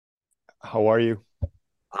How are you?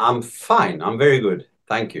 I'm fine. I'm very good.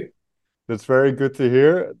 Thank you. That's very good to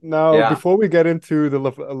hear. Now, Yeah, before we get into the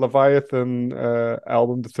Leviathan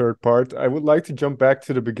album, the third part, I would like to jump back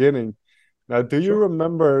to the beginning. Now, do you sure.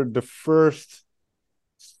 remember the first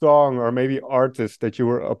song or maybe artist that you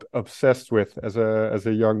were obsessed with as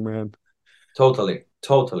a young man? Totally.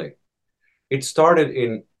 Totally. It started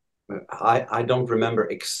in, I don't remember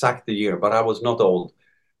exact the year, but I was not old.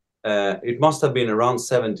 It must have been around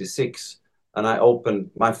 76.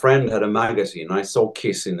 And my friend had a magazine. And I saw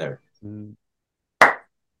Kiss in there. Mm,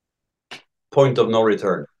 Point of no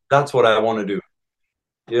return. That's what I want to do,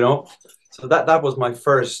 you know? So that was my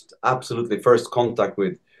absolutely first contact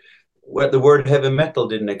with, where the word heavy metal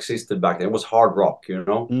didn't exist back then. It was hard rock, you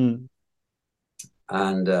know? mm,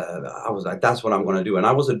 And I was like, that's what I'm going to do. And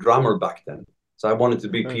I was a drummer back then. So I wanted to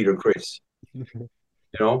be okay. Peter Chris, you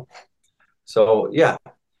know? So yeah.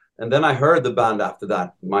 And then I heard the band after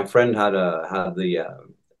that. My friend had the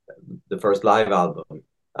first live album.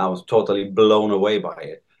 I was totally blown away by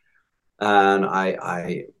it. And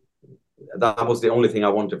I that was the only thing I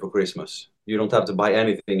wanted for Christmas. You don't have to buy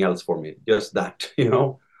anything else for me, just that, you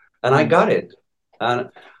know? And I Mm. got it. And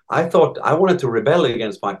I thought I wanted to rebel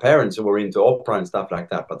against my parents who were into opera and stuff like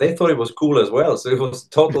that, but they thought it was cool as well. So it was a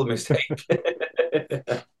total mistake.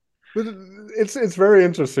 But it's very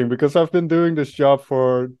interesting because I've been doing this job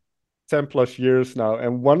for 10 plus years now,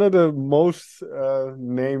 and one of the most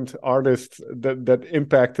named artists that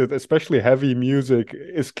impacted especially heavy music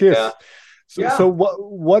is Yeah. Kiss. So Yeah.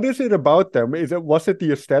 what is it about them? Was it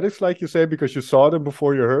the aesthetics, like you say, because you saw them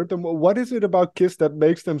before you heard them? What is it about Kiss that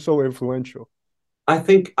makes them so influential? I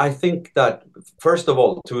think that first of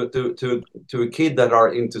all, to a kid that are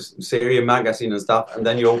into series magazine and stuff, and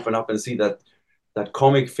then you open up and see that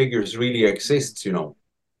comic figures really exist,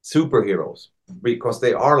 superheroes, because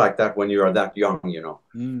they are like that when you are that young.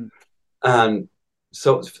 Mm. And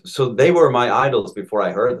so they were my idols before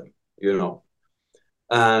I heard them.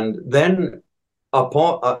 And then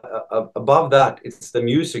above that, it's the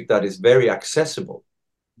music that is very accessible.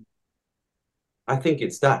 I think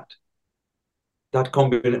it's that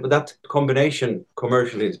combination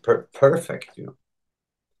commercially is perfect.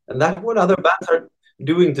 And that's what other bands are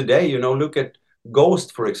doing today. Look at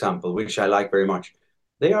Ghost, for example, which I like very much.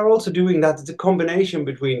 They are also doing that. It's a combination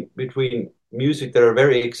between music that are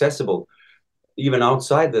very accessible, even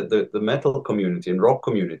outside the metal community and rock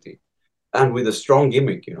community, and with a strong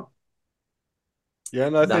gimmick. Yeah,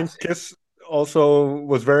 and I That's think it. Kiss also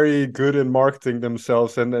was very good in marketing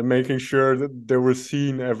themselves and making sure that they were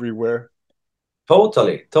seen everywhere.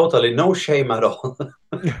 Totally, totally, no shame at all.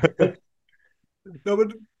 No,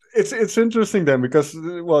 but it's interesting then because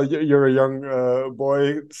well, you're a young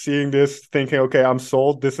boy seeing this, thinking, okay, I'm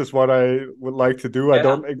sold. This is what I would like to do.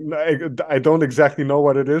 Yeah, I don't exactly know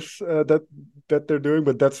what it is that they're doing,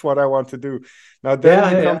 but that's what I want to do. Now,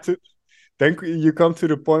 yeah, yeah, yeah. then you come to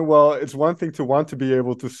the point. Well, it's one thing to want to be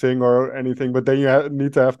able to sing or anything, but then you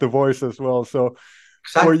need to have the voice as well. So,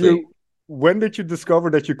 for Exactly. you, when did you discover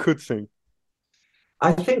that you could sing?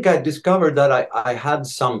 I think I discovered that I had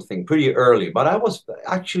something pretty early, but I was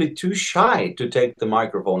actually too shy to take the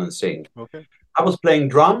microphone and sing. Okay. I was playing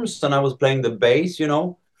drums and I was playing the bass,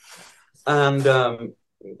 and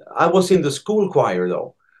I was in the school choir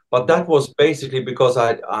though. But Mm. that was basically because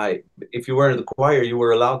if you were in the choir, you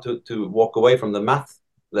were allowed to walk away from the math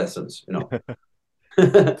lessons.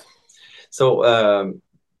 So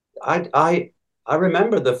I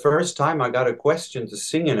remember the first time I got a question to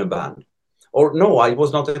sing in a band. Or no, it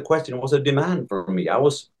was not a question, it was a demand from me. It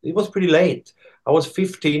was pretty late. I was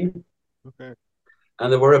 15 Okay.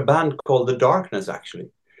 and there were a band called The Darkness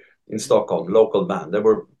actually in Mm. Stockholm, local band. They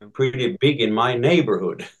were pretty big in my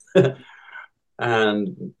neighborhood.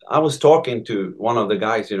 And I was talking to one of the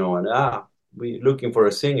guys, and we looking for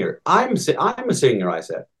a singer. I'm a singer, I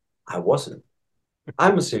said. I wasn't.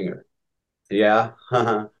 I'm a singer. Yeah.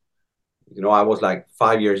 I was like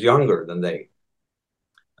 5 years younger than they.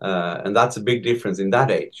 And that's a big difference in that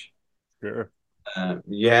age. Sure.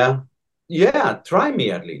 Yeah, yeah, try me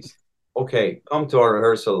at least. Okay, come to our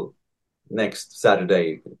rehearsal next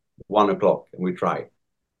Saturday, 1 o'clock, and we try.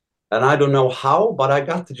 And I don't know how, but I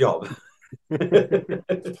got the job.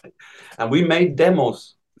 And we made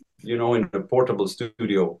demos, in a portable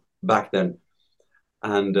studio back then,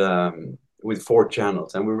 and with 4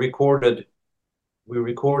 channels, and we recorded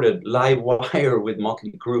Live Wire with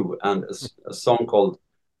Motley Crue and a song called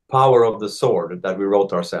Power of the Sword that we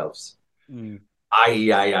wrote ourselves. Mm.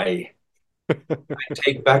 Aye, aye, aye.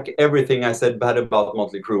 Take back everything I said bad about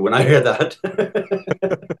Motley Crue when I hear that.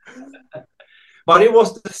 But it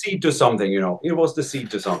was the seed to something. It was the seed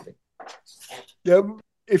to something. Yeah,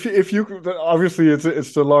 if you obviously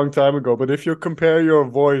it's a long time ago, but if you compare your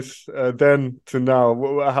voice then to now,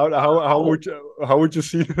 Oh, how would you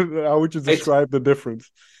see how would you it's describe the difference?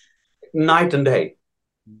 night and day,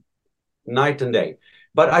 night and day.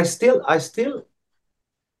 But I still,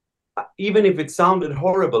 even if it sounded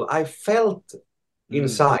horrible, I felt Mm.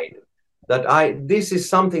 inside that this is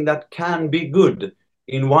something that can be good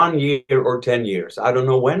in 1 year or 10 years. I don't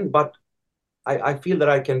know when, but I feel that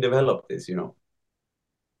I can develop this.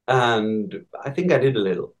 And I think I did a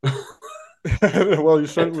little. Well, you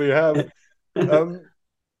certainly have. Um,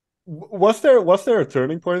 was there a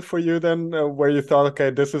turning point for you then where you thought, okay,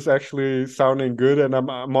 this is actually sounding good and I'm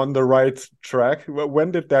on the right track?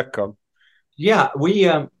 When did that come? Yeah, we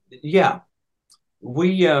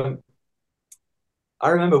I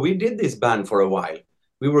remember we did this band for a while.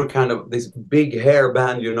 We were kind of this big hair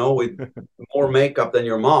band, with more makeup than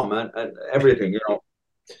your mom and everything.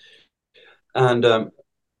 And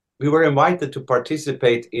we were invited to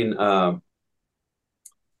participate in a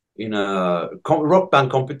rock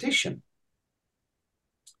band competition,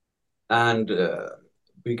 and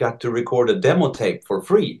we got to record a demo tape for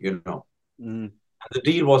free. Mm. The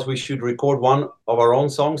deal was we should record one of our own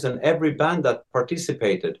songs, and every band that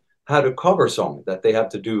participated had a cover song that they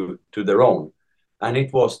had to do to their own. And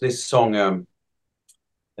it was this song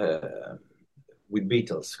uh, with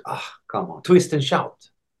Beatles. Come on, Twist and Shout,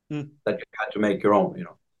 Mm. that you had to make your own.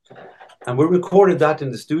 And we recorded that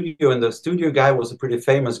in the studio, and the studio guy was a pretty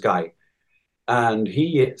famous guy. And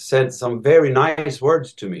he said some very nice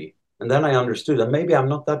words to me. And then I understood that maybe I'm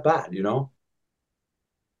not that bad.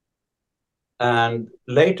 And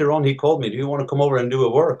later on, he called me, "Do you want to come over and do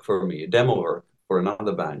a work for me, a demo work for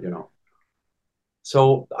another band?"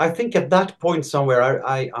 So I think at that point somewhere,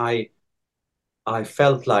 I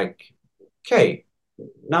felt like, okay,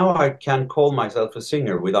 now I can call myself a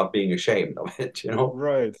singer without being ashamed of it.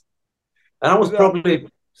 Right. And I was But that, probably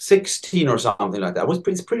 16 or something like that.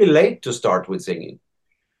 It's pretty late to start with singing.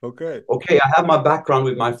 okay. Okay, I have my background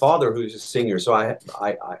with my father, who's a singer, so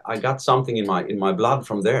I got something in my blood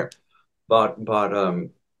from there. But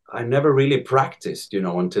I never really practiced,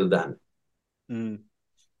 until then. Mm.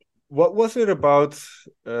 What was it about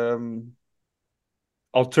um,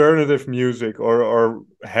 alternative music or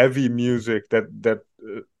heavy music that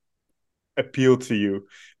appealed to you?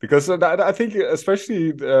 Because I think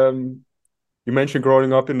especially you mentioned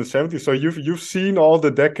growing up in the 70s, so you've seen all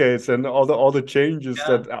the decades and all the changes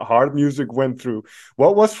Yeah. that hard music went through.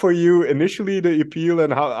 What was for you initially the appeal,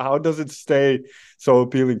 and how does it stay so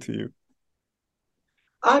appealing to you?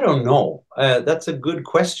 I don't know. That's a good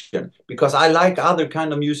question because I like other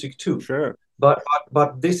kind of music too. Sure.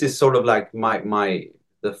 But this is sort of like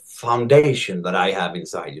the foundation that I have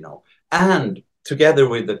inside, and together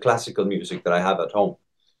with the classical music that I have at home.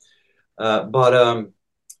 But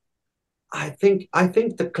I think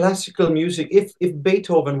the classical music, if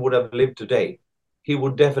Beethoven would have lived today, he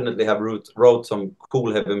would definitely have wrote some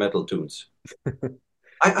cool heavy metal tunes.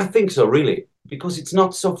 I think so, really, because it's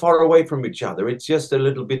not so far away from each other. It's just a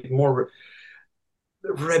little bit more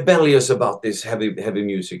rebellious about this heavy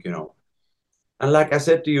music. And like I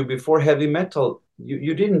said to you before, heavy metal,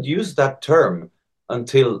 you didn't use that term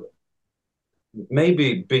until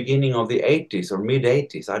maybe beginning of the 80s or mid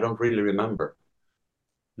 80s. I don't really remember.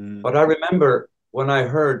 Mm. But I remember when I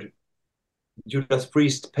heard Judas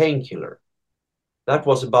Priest Painkiller. That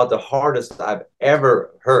was about the hardest I've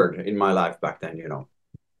ever heard in my life back then.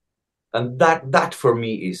 And that for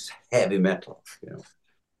me is heavy metal,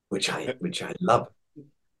 which I love.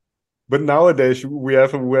 But nowadays we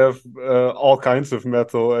have all kinds of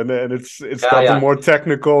metal, and it's Yeah, gotten yeah. more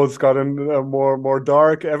technical. It's gotten more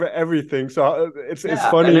dark. Everything. So it's Yeah,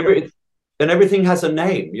 and funny. everything has a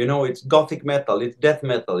name. It's gothic metal, it's death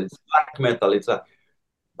metal, it's black metal.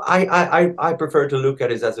 I prefer to look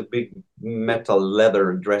at it as a big metal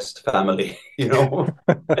leather dressed family.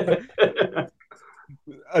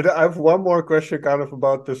 I have one more question kind of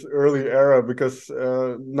about this early era because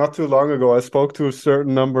not too long ago I spoke to a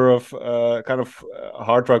certain number of kind of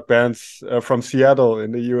hard rock bands from Seattle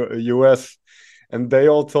in the US, and they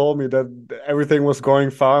all told me that everything was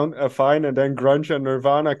going fine, and then grunge and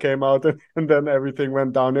Nirvana came out, and then everything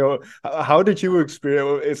went downhill. How did you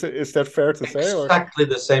experience? Is that fair to say, or Exactly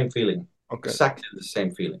the same feeling. okay? Exactly the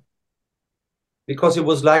same feeling. Because it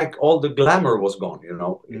was like all the glamour was gone.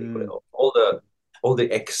 Mm, All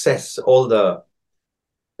the excess, all the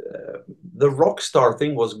rock star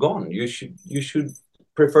thing was gone. You should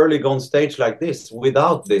preferably go on stage like this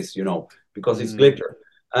without this, because it's mm, glitter.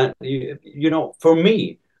 And for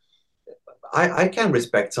me, I can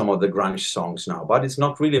respect some of the grunge songs now, but it's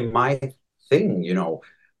not really my thing.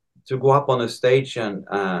 to go up on a stage and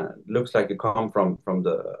looks like you come from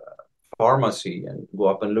the pharmacy and go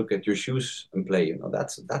up and look at your shoes and play.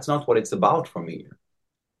 That's not what it's about for me.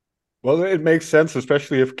 Well, it makes sense,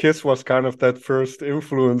 especially if Kiss was kind of that first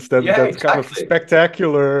influence, Yeah, that kind of exactly.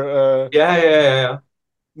 spectacular. Yeah.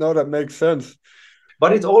 No, that makes sense.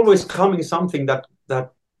 But it's always coming something that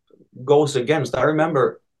goes against. I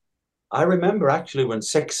remember actually when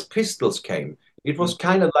Sex Pistols came, it Mm, was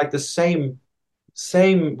kind of like the same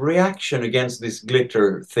reaction against this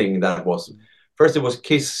glitter thing that was. First it was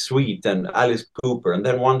Kiss Sweet and Alice Cooper, and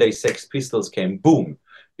then one day Sex Pistols came, boom,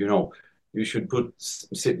 you know, you should put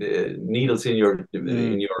needles in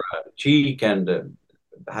mm. your cheek and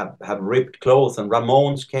have ripped clothes, and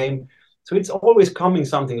Ramones came. So it's always coming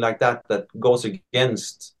something like that that goes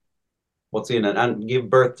against what's in it and give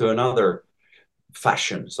birth to another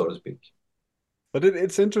fashion, so to speak. But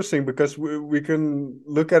it's interesting because we can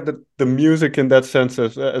look at the music in that sense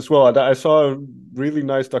as well. I saw a really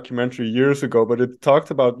nice documentary years ago, but it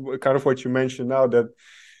talked about kind of what you mentioned now, that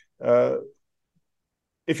uh,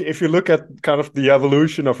 if you look at kind of the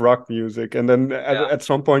evolution of rock music, and then Yeah, at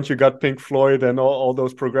some point you got Pink Floyd and all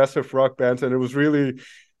those progressive rock bands, and it was really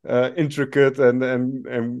intricate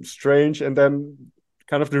and strange. And then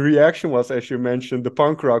kind of the reaction was, as you mentioned, the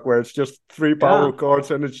punk rock, where it's just three power yeah,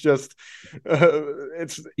 chords and it's just uh,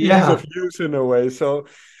 it's ease yeah, of use in a way.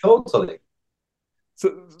 totally,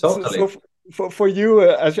 So totally. for you,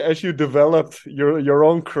 as you developed your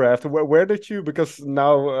own craft, where did you? Because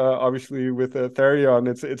now, obviously, with Therion,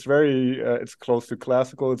 it's very it's close to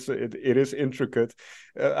classical. It is intricate.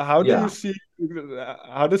 How do you Yeah. see?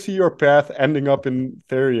 How do you see your path ending up in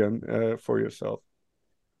Therion for yourself?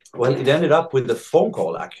 Well, it ended up with a phone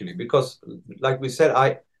call actually, because like we said,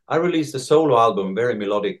 I released a solo album, very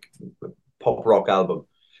melodic pop rock album,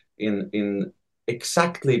 in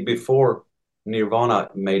exactly before Nirvana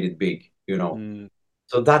made it big, you know. Mm.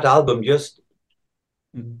 So that album just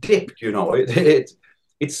dipped, you know. It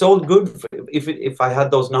sold good. If I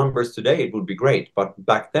had those numbers today, it would be great. But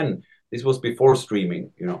back then, this was before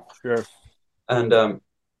streaming, you know. Sure. And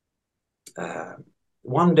uh,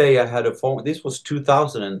 one day I had a phone. This was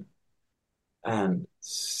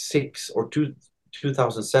 2006 or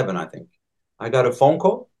 2007, I think. I got a phone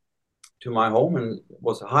call to my home and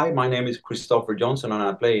was, "Hi, my name is Christopher Johnson and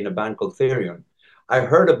I play in a band called Therion." I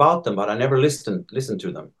heard about them, but I never listened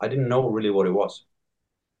to them. I didn't know really what it was.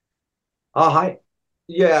 "Ah, hi.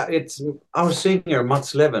 Yeah, it's our singer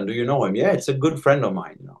Mats Levin. Do you know him?" "Yeah, it's a good friend of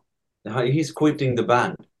mine, you know. He's quitting the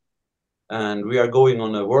band and we are going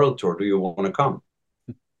on a world tour. Do you want to come?"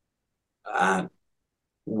 And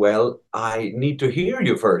well, I need to hear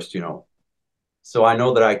you first, you know, so I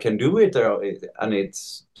know that I can do it, and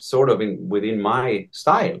it's sort of within my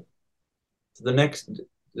style. So the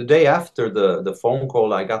day after the phone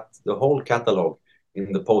call, I got the whole catalog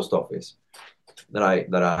in the post office that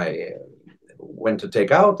I went to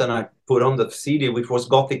take out, and I put on the CD, which was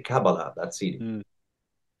Gothic Kabbalah, that CD. Mm.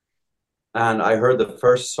 And I heard the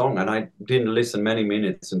first song, and I didn't listen many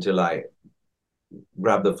minutes until I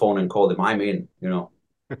grabbed the phone and called him. "I'm in, you know."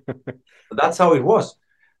 That's how it was.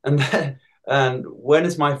 And then, and when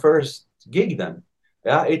is my first gig then?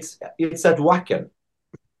 Yeah, it's at Wacken.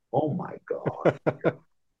 Oh my God.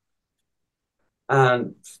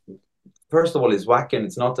 And first of all, it's Wacken.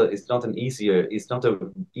 It's not a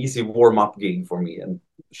easy warm up gig for me. And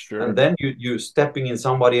Sure. then you stepping in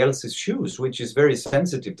somebody else's shoes, which is very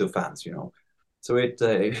sensitive to fans, you know. So it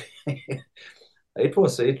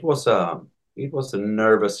was a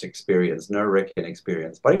nervous experience, nerve-wracking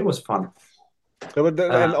experience, but it was fun. Yeah, but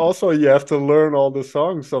then, Uh, and also you have to learn all the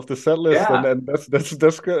songs of the set list, yeah, and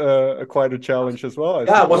that's quite a challenge as well, I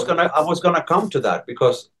yeah, suppose. I was gonna come to that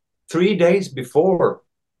because 3 days before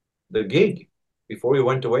the gig, before we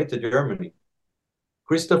went away to Germany,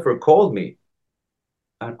 Christopher called me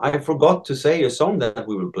and I forgot to say a song that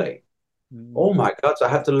we will play. Mm. Oh my God, so I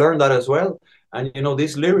have to learn that as well. And you know,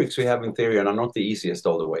 these lyrics we have in Therion are not the easiest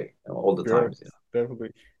all the way, all the Sure, times. You know?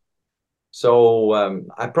 definitely. So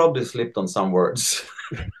I probably slipped on some words.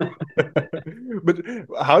 But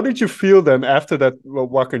how did you feel then after that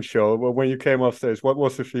Wacken show when you came off stage? What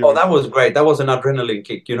was the Oh, feeling? that was great. That was an adrenaline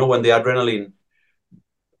kick. You know, when the adrenaline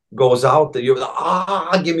goes out, you're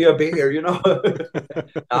like, give me a beer, you know.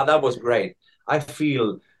 That was great. I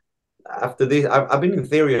feel after this, I've been in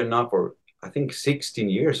Therion now for, I think, 16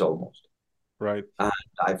 years almost. Right. And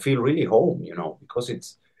I feel really home, you know, because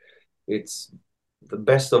it's the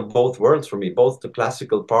best of both worlds for me, both the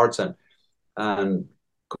classical parts and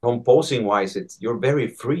composing wise, you're very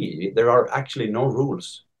free. There are actually no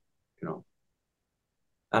rules, you know,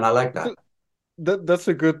 and I like that. That's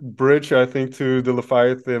a good bridge, I think, to the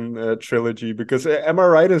Leviathan trilogy. Because am I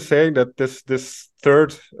right in saying that this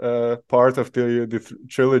third part of the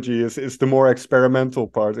trilogy is the more experimental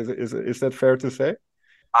part? Is that fair to say?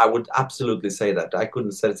 I would absolutely say that. I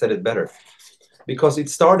couldn't said it better because it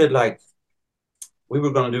started like we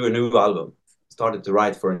were going to do a new album. Started to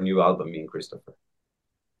write for a new album, me and Christopher,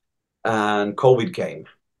 and COVID came.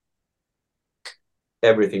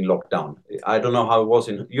 Everything locked down. I don't know how it was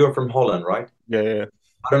in. You're from Holland, right? Yeah, yeah,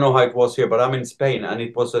 I don't know how it was here, but I'm in Spain, and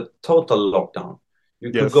it was a total lockdown. You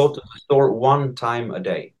could go yes. to the store one time a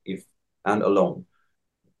day, if and alone.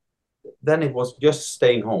 Then it was just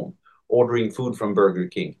staying home, ordering food from Burger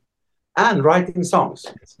King, and writing songs.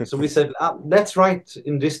 So we said, let's write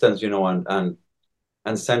in distance,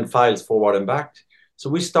 and send files forward and back. So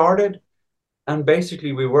we started, and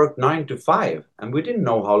basically we worked 9 to 5, and we didn't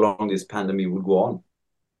know how long this pandemic would go on.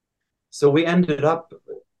 So we ended up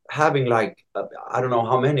having like I don't know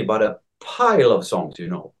how many, but a pile of songs,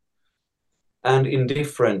 and in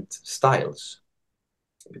different styles.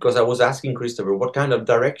 Because I was asking Christopher, what kind of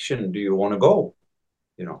direction do you want to go?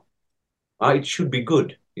 You know, it should be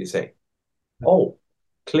good, you say. Oh,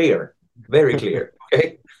 clear, very clear.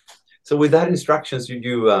 Okay. So with that instructions,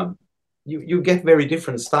 you get very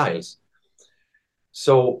different styles.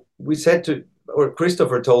 So we said to, or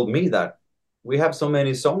Christopher told me that we have so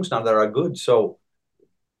many songs now that are good. So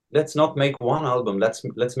let's not make one album.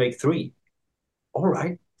 Let's make three. All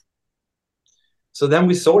right. So then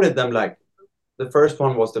we sorted them like the first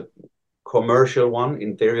one was the commercial one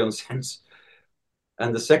in Therion sense,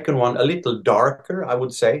 and the second one a little darker, I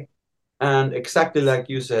would say. And exactly like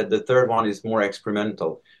you said, the third one is more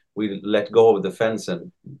experimental. We let go of the fence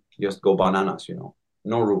and just go bananas,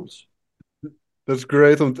 no rules. That's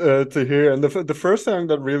great to hear. And the first song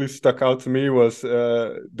that really stuck out to me was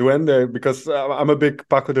Duende, because I'm a big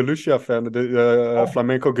Paco de Lucia fan, the Oh,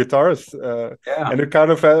 flamenco guitarist, yeah, and it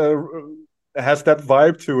kind of has that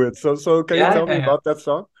vibe to it. So can you yeah, tell me yeah, yeah. about that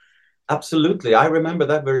song? Absolutely. I remember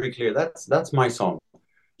that very clear. That's my song.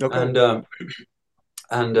 Okay. And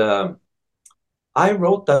and I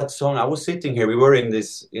wrote that song. I was sitting here. We were in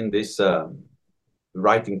this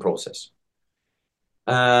writing process,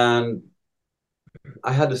 and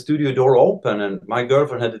I had the studio door open, and my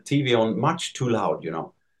girlfriend had the TV on much too loud,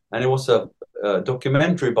 and it was a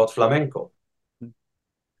documentary about flamenco.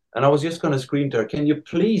 And I was just going to scream to her, "Can you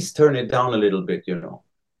please turn it down a little bit?"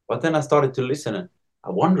 But then I started to listen, and I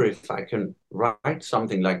wonder if I can write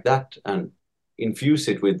something like that and infuse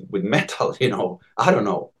it with metal. I don't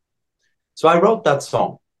know. So I wrote that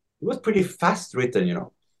song. It was pretty fast written.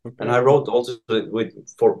 And Okay. I wrote also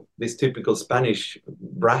for this typical Spanish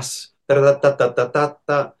brass.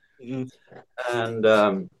 Da-da-da-da-da-da-da. Mm.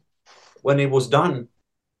 And when it was done,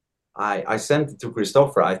 I sent it to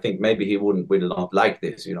Christopher. I think maybe he will not like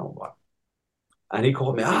this. And he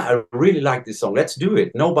called me, I really like this song. Let's do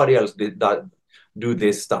it. Nobody else did that, do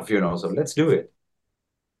this stuff. So let's do it.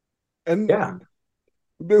 And Yeah.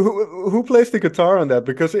 who plays the guitar on that?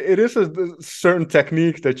 Because it is a certain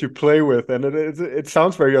technique that you play with, and it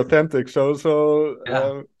sounds very authentic. So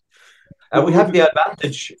Yeah. And we who have the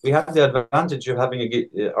advantage. We have the advantage of having a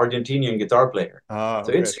Argentinian guitar player. So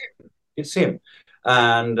okay. it's him,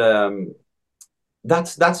 and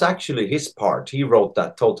that's actually his part. He wrote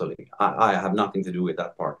that totally. I have nothing to do with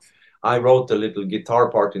that part. I wrote a little guitar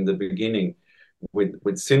part in the beginning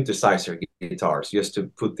with synthesizer guitars just to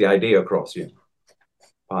put the idea across.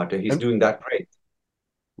 But he's And doing that great.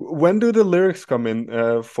 when do the lyrics come in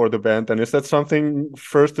for the band? And is that something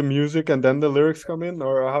first the music and then the lyrics come in,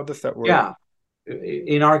 or how does that work? Yeah.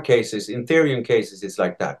 In our cases, in Therion cases, it's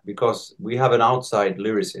like that because we have an outside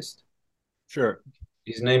lyricist. Sure.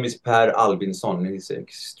 His name is Per Albinsson. He's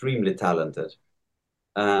extremely talented.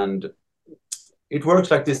 And it works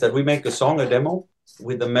like this that we make a song, a demo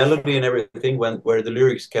with the melody and everything where the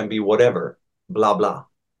lyrics can be whatever, blah, blah,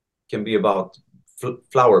 can be about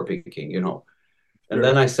flower picking. And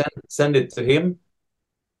then Sure. I send it to him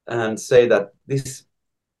and say that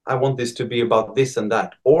I want this to be about this and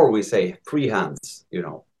that. Or we say free hands.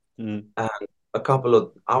 Mm. And a couple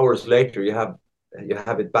of hours later, you have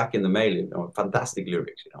it back in the mail. Fantastic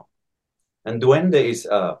lyrics. And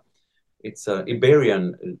Duende it's a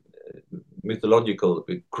Iberian mythological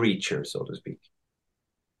creature, so to speak.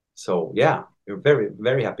 So yeah, you're very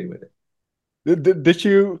very happy with it. Did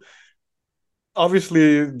you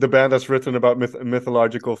obviously the band has written about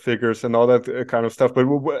mythological figures and all that kind of stuff, but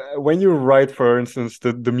when you write, for instance,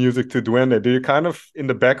 the music to Duende, do you kind of in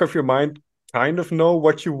the back of your mind kind of know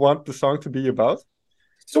what you want the song to be about?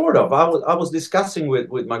 Sort of. I was discussing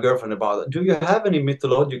with my girlfriend about, do you have any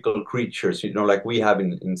mythological creatures, like we have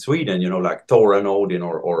in Sweden, like Thor and Odin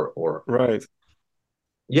or Right.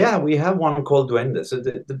 yeah, we have one called Duende. So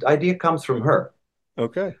the idea comes from her,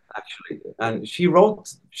 Okay. actually. And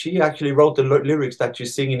she actually wrote the lyrics that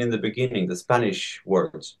she's singing in the beginning, the Spanish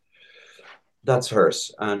words. That's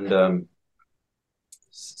hers. And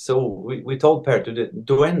so we told Per to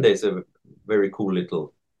Duende is a very cool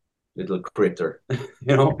little critter,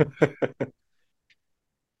 you know.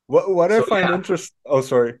 What I So find yeah, interest. Oh,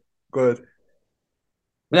 sorry. Go ahead.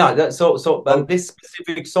 yeah. So and Oh, this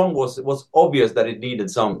specific song was obvious that it needed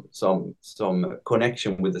some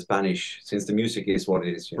connection with the Spanish, since the music is what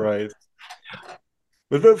it is. right.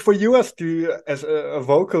 But for you as a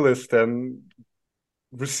vocalist and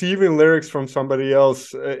receiving lyrics from somebody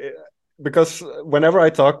else, because whenever I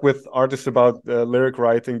talk with artists about lyric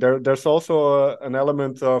writing, there's also an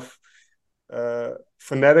element of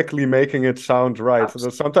phonetically making it sound right. So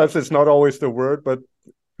sometimes it's not always the word, but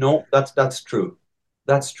No, that's true.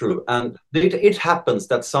 That's true. And it happens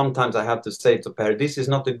that sometimes I have to say to Per, this is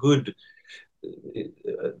not a good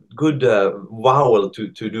vowel to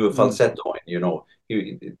do a mm, falsetto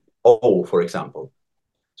in. Oh, for example.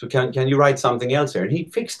 So can you write something else here? And he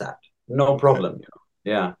fixed that. No okay. problem.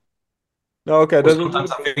 Yeah. No, okay. Or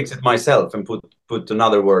sometimes I fix it myself and put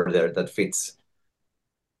another word there that fits.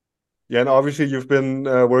 Yeah, and obviously you've been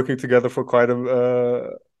working together for quite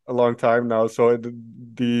a long time now, so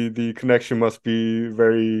the connection must be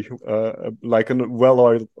very like a well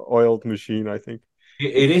oiled machine, I think.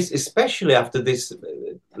 It is, especially after this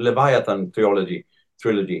Leviathan trilogy.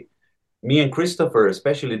 Me and Christopher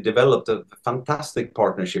especially developed a fantastic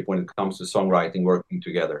partnership when it comes to songwriting, working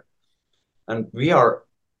together. And we are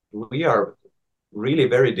really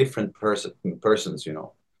very different persons.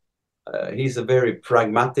 He's a very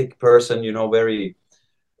pragmatic person, very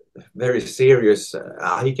very serious.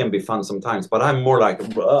 He can be fun sometimes, but I'm more like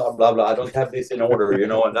blah blah blah. I don't have this in order,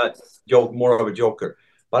 and that joke more of a joker.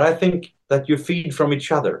 But I think that you feed from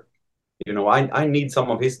each other. I need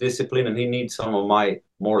some of his discipline, and he needs some of my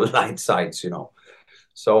more light sides.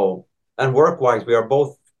 So, and work-wise, we are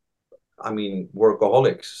both, I mean,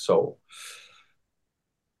 workaholics. So,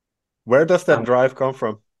 Where does that and drive come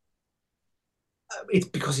from? it's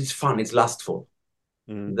because it's fun, it's lustful.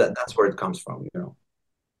 Mm. That's where it comes from.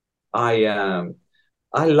 I um,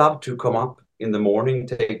 I love to come up in the morning,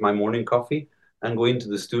 take my morning coffee, and go into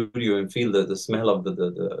the studio and feel the smell of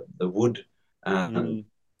the wood, and Mm.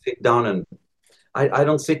 sit down. And I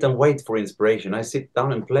don't sit and wait for inspiration. I sit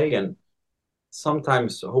down and play, and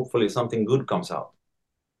sometimes, hopefully, something good comes out.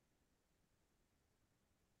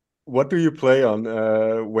 What do you play on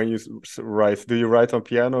when you write? Do you write on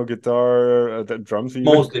piano, guitar, the drums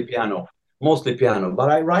even? Mostly piano, mostly piano. But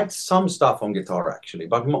I write some stuff on guitar actually.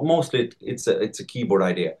 But mostly it's a keyboard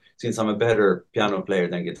idea. Since I'm a better piano player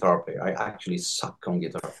than guitar player, I actually suck on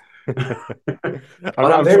guitar.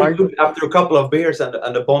 But I'm I'm very trying. good after a couple of beers and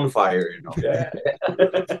a bonfire. Yeah,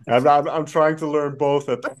 I'm trying to learn both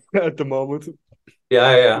at at the moment,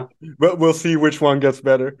 yeah, yeah. but we'll see which one gets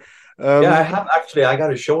better. Yeah, I Um, have actually. I got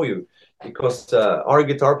to show you because our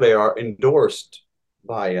guitar player are endorsed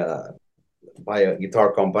by a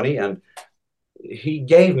guitar company, and he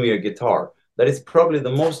gave me a guitar that is probably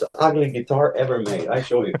the most ugly guitar ever made. I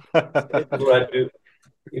show you. This is what I do.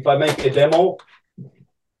 If I make a demo,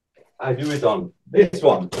 I do it on this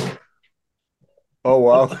one. oh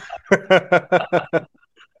wow!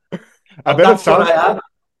 I But bet it that's what I sounds. have.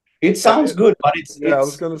 It Uh, sounds good, but it's yeah, I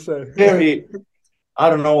was it's gonna say. very. I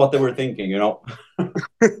don't know what they were thinking.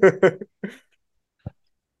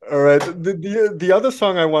 All right. The other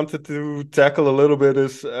song I wanted to tackle a little bit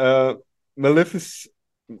is Malefic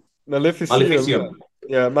Maleficium. Maleficium.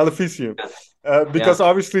 Yeah, Maleficium. Yeah, Because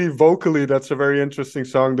obviously vocally that's a very interesting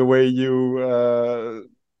song, the way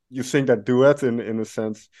you sing that duet in a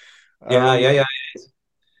sense. yeah, Um, yeah, yeah.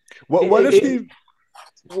 what is It, the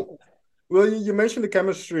well, you mentioned the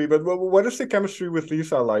chemistry, but what is the chemistry with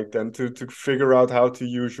Lisa like then to figure out how to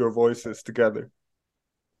use your voices together?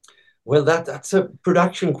 well, that's a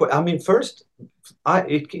production. I mean, first,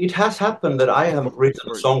 it has happened that I have Oh, written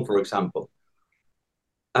a sorry. song, for example,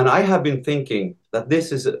 and I have been thinking that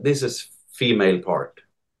this is female part,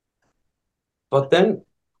 but then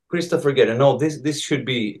Christopher get no, this should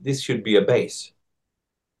be a bass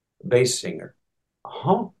singer.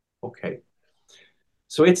 Huh? Okay.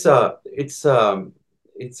 So it's a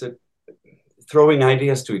throwing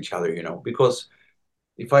ideas to each other, because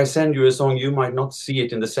if I send you a song, you might not see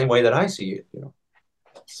it in the same way that I see it.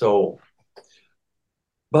 So,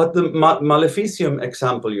 but the Maleficium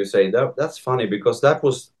example you say, that's funny because that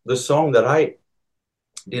was the song that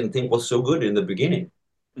didn't think was so good in the beginning.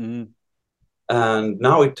 Mm, And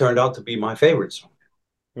now it turned out to be my favorite song.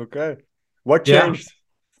 okay. What Yeah. changed?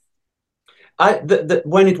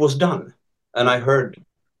 When it was done and I heard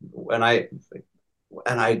and I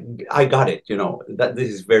got it, that this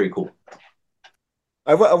is very cool.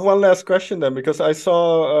 I have one last question then, because I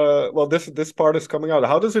saw, well, this part is coming out.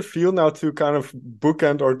 How does it feel now to kind of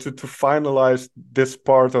bookend or to finalize this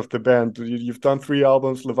part of the band? You've done 3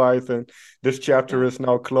 albums, Leviathan. This chapter Yeah. is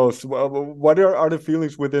now closed. What are the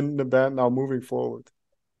feelings within the band now moving forward?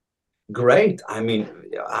 Great. I mean,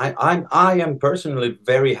 I am personally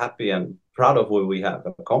very happy and proud of what we have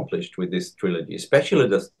accomplished with this trilogy, especially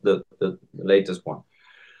the latest one.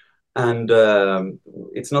 And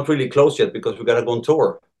it's not really closed yet because we gotta go on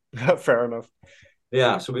tour. Fair enough.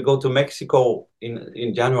 Yeah, so we go to Mexico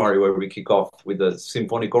in January where we kick off with the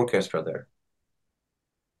symphonic orchestra there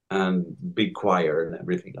and big choir and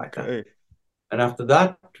everything like that. Okay. And after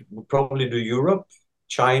that, we'll probably do Europe,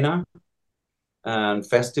 China, and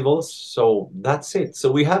festivals. So that's it.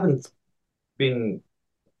 So we haven't been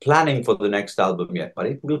planning for the next album yet, but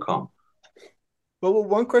it will come. Well,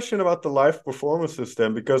 one question about the live performances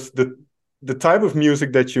then, because the type of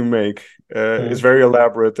music that you make is Mhm. very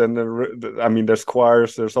elaborate, and I mean, there's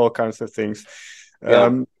choirs, there's all kinds of things. Yeah,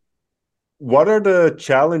 Um, what are the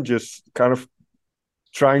challenges, kind of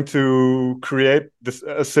trying to create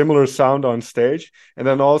a similar sound on stage, and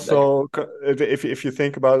then like also if you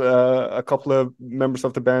think about a couple of members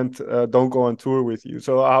of the band don't go on tour with you,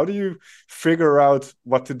 so how do you figure out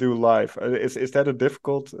what to do live? Is that a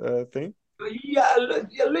difficult thing? yeah,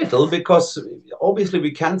 a little because obviously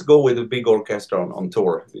we can't go with a big orchestra on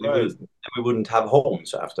tour. Right. We wouldn't have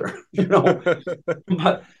homes after, you know.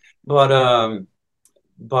 But but um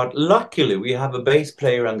but luckily we have a bass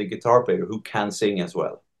player and a guitar player who can sing as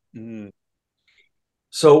well. Mm.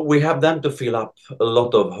 So we have them to fill up a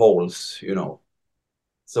lot of holes.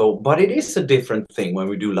 So, but it is a different thing when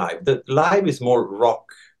we do live. The live is more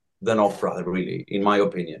rock than opera, really, in my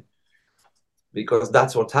opinion, because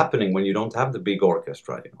that's what's happening when you don't have the big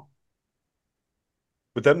orchestra.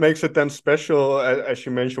 But that makes it then special, as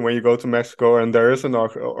you mentioned, when you go to Mexico and there is an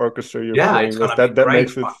orchestra you're Yeah, it's playing with. gonna be That great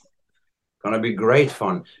makes it. fun. Gonna be great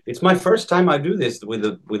fun. It's my first time I do this with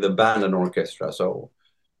a band and orchestra. So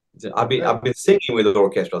I've been Okay. I've been singing with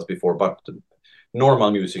orchestras before, but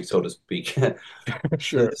normal music, so to speak. This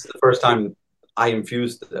Sure. is the first time I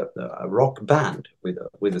infused a rock band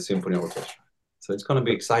with a symphony orchestra. So it's gonna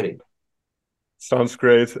be exciting. Sounds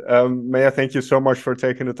great. May I thank you so much for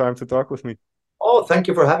taking the time to talk with me. Oh, thank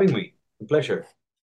you for having me. A pleasure.